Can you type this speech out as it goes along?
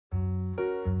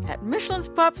At Micheline's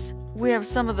Pups, we have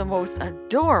some of the most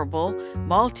adorable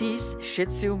Maltese Shih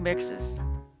Tzu mixes.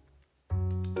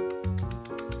 Come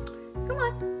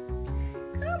on.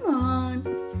 Come on.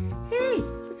 Hey,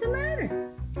 what's the matter?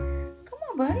 Come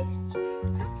on, buddy.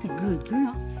 That's a good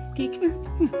girl. Okay, come here.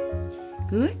 Come here.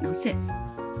 Good. Now sit.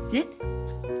 Sit.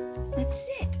 Let's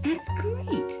sit. That's great.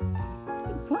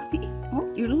 Good puppy.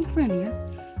 Oh, your little friend here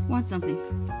wants something.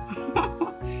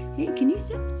 Hey, can you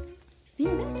sit?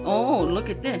 There, that's... Oh, look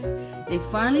at this. They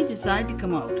finally decide to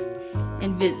come out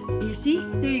and visit. You see?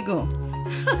 There you go.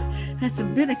 That's a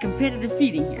bit of competitive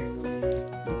feeding here.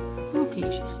 Okay,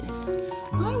 she says.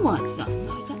 I want some.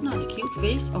 Is that not a cute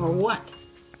face or what?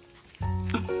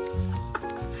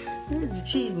 Those are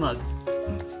cheese mugs.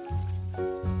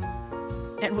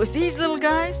 And with these little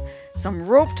guys, some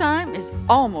rope time is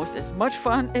almost as much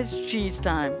fun as cheese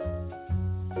time.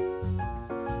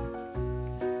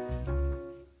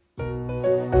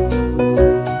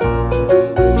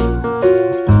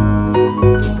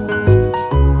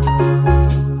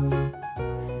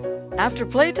 After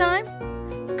playtime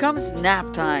comes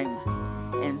nap time,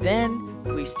 and then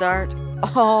we start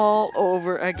all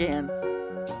over again.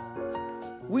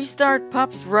 We start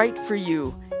Pups right for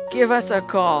you. Give us a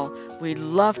call. We'd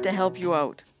love to help you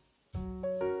out.